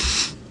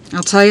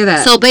 I'll tell you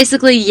that. So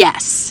basically,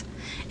 yes,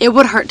 it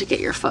would hurt to get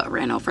your foot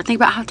ran over. Think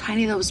about how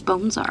tiny those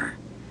bones are.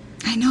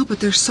 I know,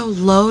 but they're so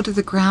low to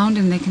the ground,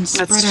 and they can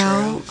spread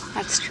out.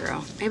 That's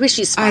true. Maybe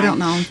she's fine. I don't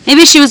know.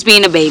 Maybe she was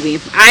being a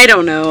baby. I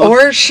don't know.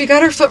 Or she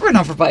got her foot run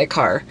over by a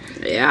car.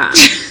 Yeah.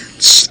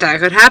 That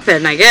could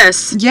happen, I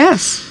guess.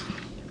 Yes.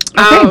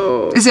 Okay.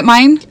 Oh. Is it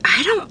mine?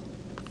 I don't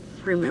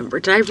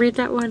remember. Did I read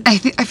that one? I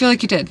feel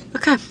like you did.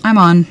 Okay. I'm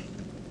on.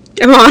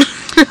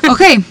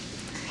 Okay.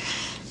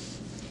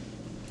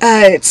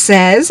 It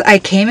says, I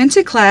came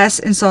into class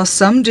and saw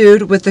some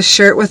dude with a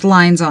shirt with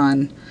lines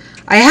on.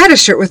 I had a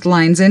shirt with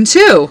lines in,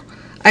 too.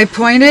 I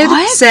pointed,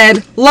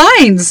 said,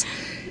 lines.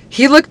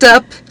 He looked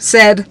up,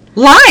 said,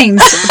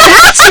 lines.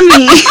 That's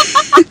me.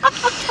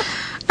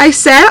 I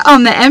sat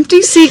on the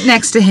empty seat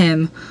next to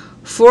him.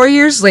 4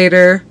 years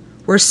later...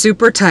 We're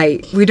super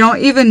tight. We don't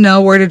even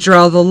know where to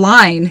draw the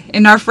line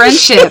in our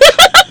friendship.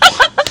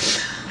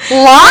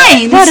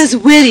 Lines? That is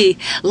Witty.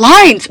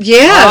 Lines.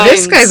 Yeah, Lines.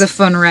 This guy's a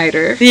fun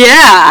writer.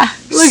 Yeah.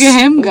 Look at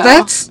him go.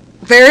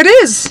 There it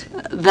is.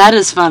 That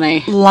is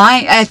funny.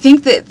 Line. I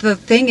think that the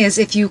thing is,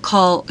 if you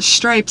call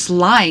stripes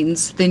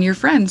lines, then you're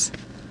friends.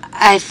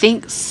 I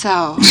think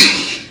so.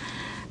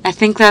 I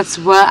think that's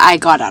what I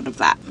got out of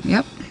that.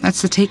 Yep.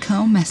 That's the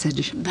take-home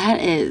message.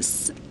 That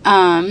is.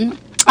 All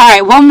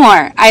right, one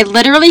more. I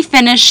literally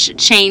finished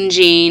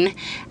changing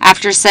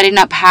after setting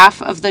up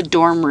half of the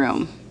dorm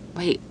room.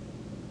 Wait.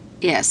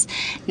 Yes.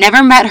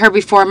 Never met her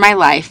before in my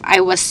life. I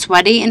was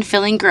sweaty and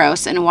feeling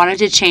gross and wanted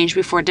to change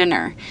before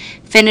dinner.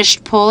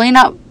 Finished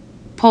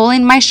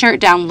pulling my shirt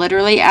down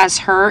literally as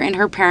her and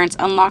her parents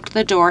unlocked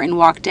the door and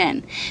walked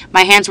in.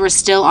 My hands were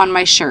still on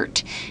my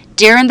shirt.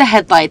 Deer in the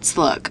headlights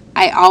look.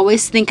 I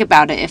always think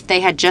about it. If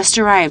they had just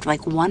arrived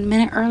like 1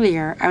 minute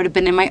earlier, I would have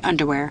been in my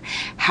underwear.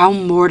 How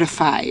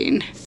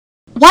mortifying.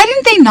 Why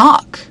didn't they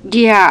knock?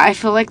 Yeah, I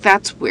feel like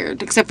that's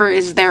weird. Except for,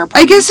 is there a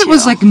I guess it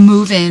was like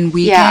move-in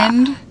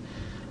weekend. Yeah.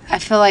 I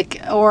feel like,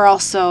 or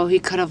also he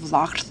could have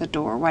locked the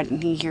door. Why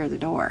didn't he hear the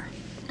door?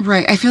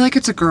 Right. I feel like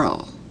it's a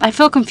girl. I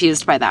feel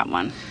confused by that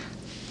one.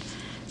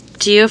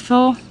 Do you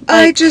feel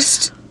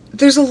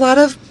there's a lot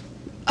of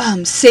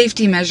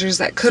safety measures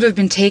that could have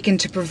been taken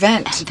to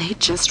prevent they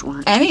just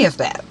weren't. any of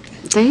that.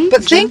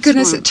 But Thank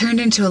goodness it turned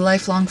into a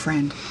lifelong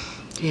friend.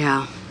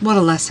 Yeah. What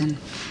a lesson.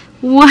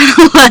 What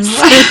a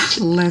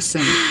lesson.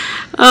 Lesson.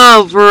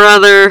 Oh,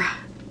 brother.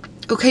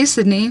 Okay,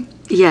 Sydney.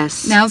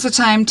 Yes. Now's the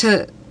time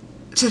to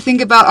think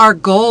about our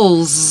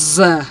goals.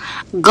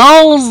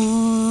 Goals.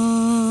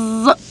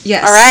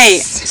 Yes. All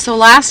right. So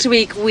last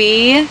week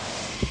we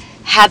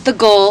had the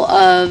goal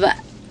of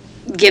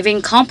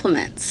giving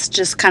compliments,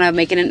 just kind of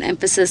making an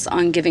emphasis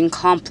on giving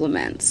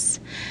compliments.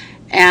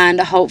 And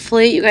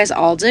hopefully you guys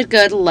all did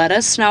good. Let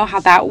us know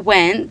how that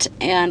went,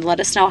 and let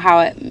us know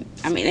how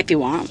if you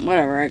want,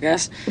 whatever, I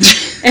guess.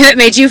 If it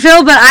made you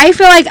feel, but I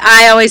feel like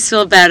I always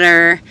feel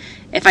better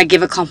if I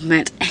give a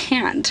compliment.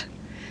 And,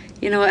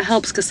 it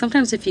helps, because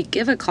sometimes if you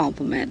give a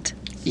compliment,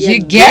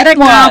 you get a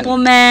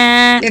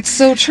compliment. It's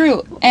so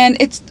true. And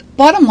it's,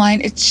 bottom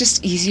line, it's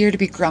just easier to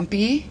be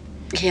grumpy.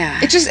 Yeah.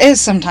 It just is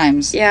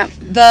sometimes. Yeah.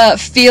 The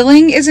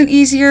feeling isn't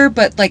easier,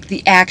 but like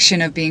the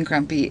action of being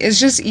grumpy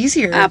is just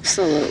easier.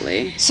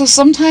 Absolutely. So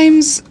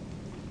sometimes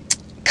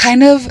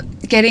kind of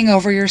getting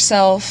over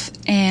yourself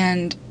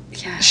and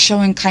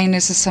showing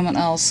kindness to someone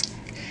else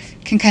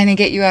can kind of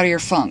get you out of your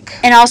funk.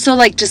 And also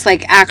just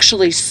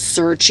actually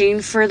searching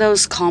for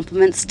those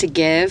compliments to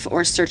give,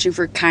 or searching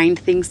for kind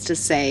things to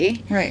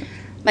say. Right.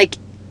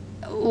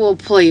 Will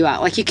pull you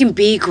out. You can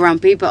be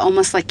grumpy, but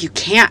almost you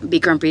can't be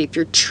grumpy if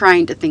you're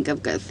trying to think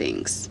of good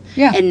things.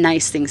 Yeah. And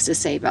nice things to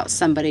say about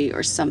somebody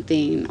or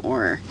something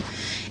or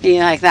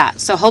anything like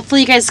that. So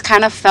hopefully you guys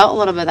kind of felt a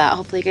little bit of that.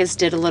 Hopefully you guys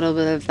did a little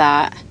bit of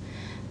that.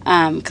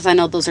 Because I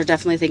know those are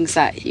definitely things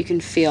that you can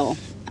feel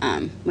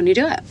when you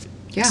do it.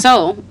 Yeah.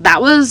 So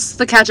that was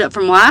the catch up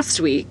from last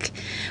week.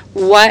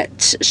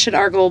 What should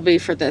our goal be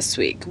for this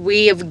week?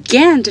 We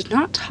again did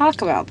not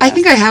talk about this. I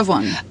think I have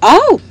one.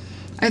 Oh!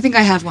 I think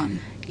I have one.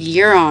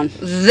 You're on.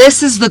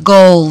 This is the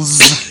goals.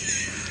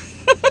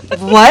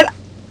 What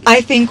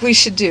I think we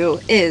should do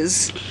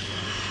is,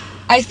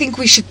 I think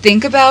we should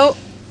think about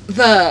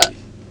the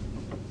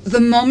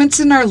moments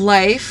in our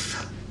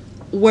life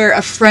where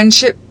a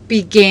friendship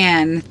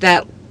began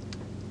that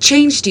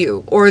changed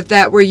you, or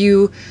that where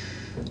you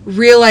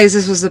realize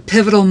this was a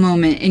pivotal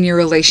moment in your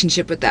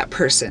relationship with that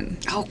person.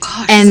 Oh,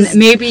 gosh. And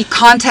maybe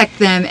contact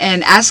them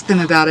and ask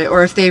them about it,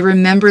 or if they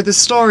remember the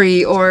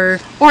story, or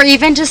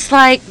even just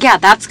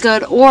that's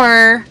good,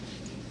 or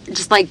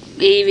just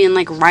even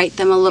write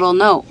them a little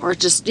note, or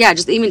just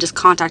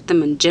contact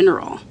them in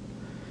general.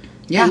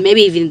 Yeah. And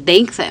maybe even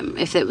thank them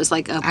if it was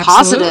a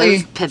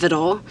positive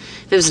pivotal.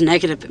 If it was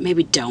negative,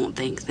 maybe don't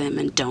thank them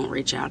and don't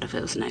reach out if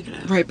it was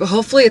negative. Right, but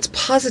hopefully it's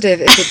positive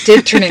if it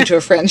did turn into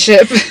a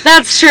friendship.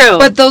 That's true.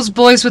 But those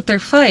boys with their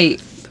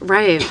fight.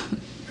 Right.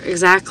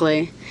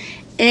 Exactly.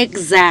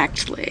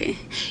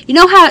 You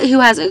know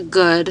who has a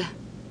good... I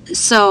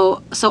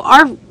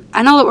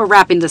know that we're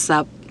wrapping this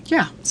up.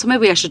 Yeah. So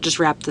maybe I should just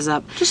wrap this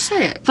up. Just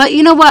say it. But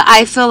you know what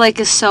I feel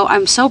like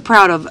I'm so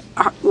proud of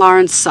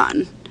Lauren's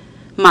son,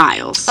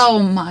 Miles. Oh,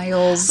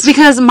 Miles.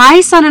 Because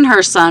my son and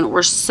her son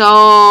were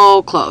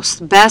so close.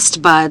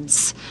 Best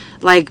buds.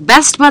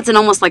 Best buds and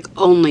almost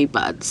only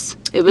buds.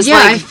 It was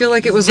I feel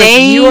like it was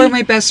you are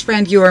my best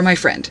friend, you are my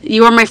friend.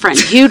 You are my friend.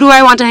 Who do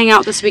I want to hang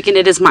out this weekend?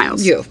 It is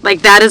Miles. You.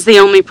 That is the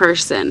only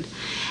person.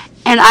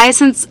 And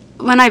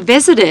when I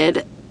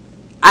visited,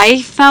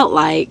 I felt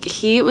like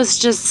he was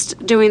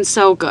just doing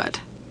so good.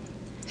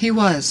 He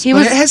was.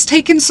 But it has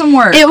taken some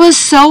work. It was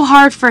so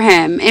hard for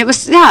him. It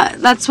was,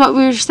 that's what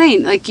we were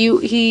saying.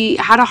 He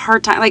had a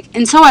hard time.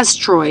 And so has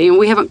Troy, and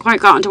we haven't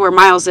quite gotten to where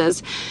Miles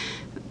is.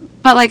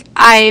 But,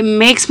 it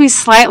makes me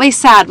slightly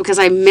sad because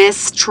I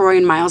miss Troy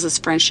and Miles'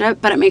 friendship,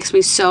 but it makes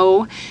me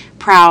so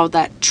proud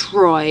that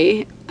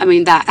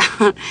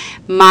that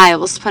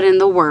Miles put in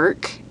the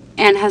work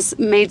and has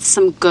made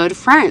some good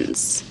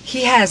friends.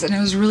 He has, and it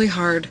was really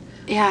hard.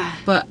 Yeah.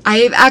 But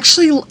I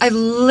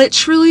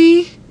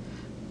literally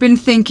been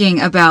thinking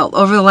about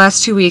over the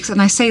last 2 weeks,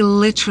 and I say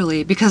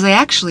literally because I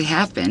actually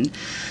have been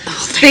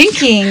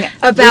thinking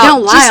about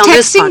don't lie just on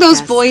this texting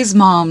those podcast. boys'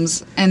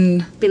 moms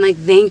and Being like,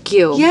 thank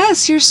you.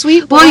 yes, you're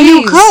sweet boys. Well,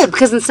 you could,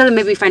 because instead of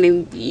maybe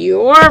finding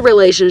your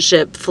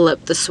relationship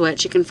flip the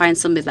switch, you can find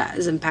somebody that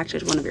has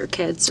impacted one of your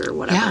kids or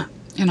whatever. Yeah,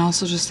 and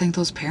also just thank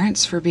those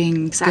parents for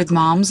being Exactly. good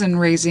moms and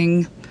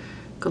raising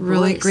Good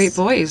really boys. great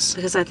boys.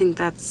 Because I think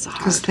that's hard.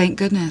 Because thank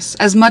goodness,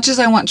 as much as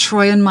I want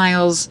Troy and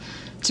Miles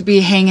to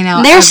be hanging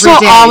out They're every still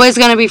day, always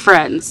going to be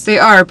friends. they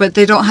are, but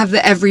they don't have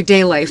the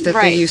everyday life that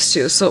Right. they used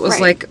to. So it was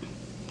Right. like,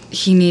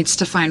 he needs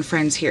to find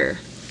friends here.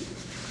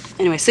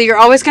 Anyway, so you're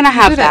always going to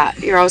have did it. that.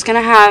 You're always going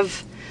to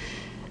have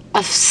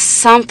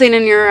something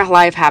in your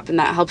life happen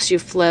that helps you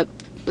flip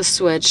the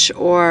switch,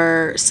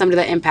 or somebody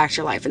that impacts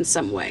your life in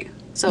some way.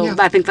 So Yeah.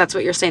 I think that's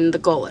what you're saying the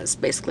goal is,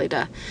 basically,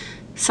 to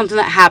something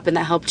that happened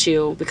that helped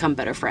you become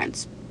better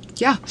friends.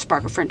 Yeah,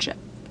 Spark a friendship.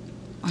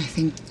 I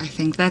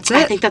think that's it.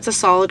 I think that's a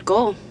solid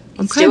goal.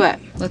 Let's Okay. do it.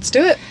 Let's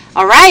do it.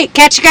 All right.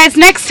 Catch you guys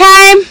next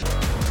time.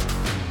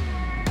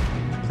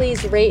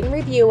 Please rate and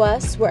review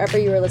us wherever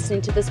you are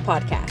listening to this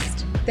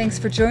podcast. Thanks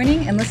for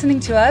joining and listening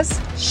to us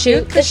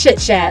Shoot the Shit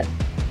Chat.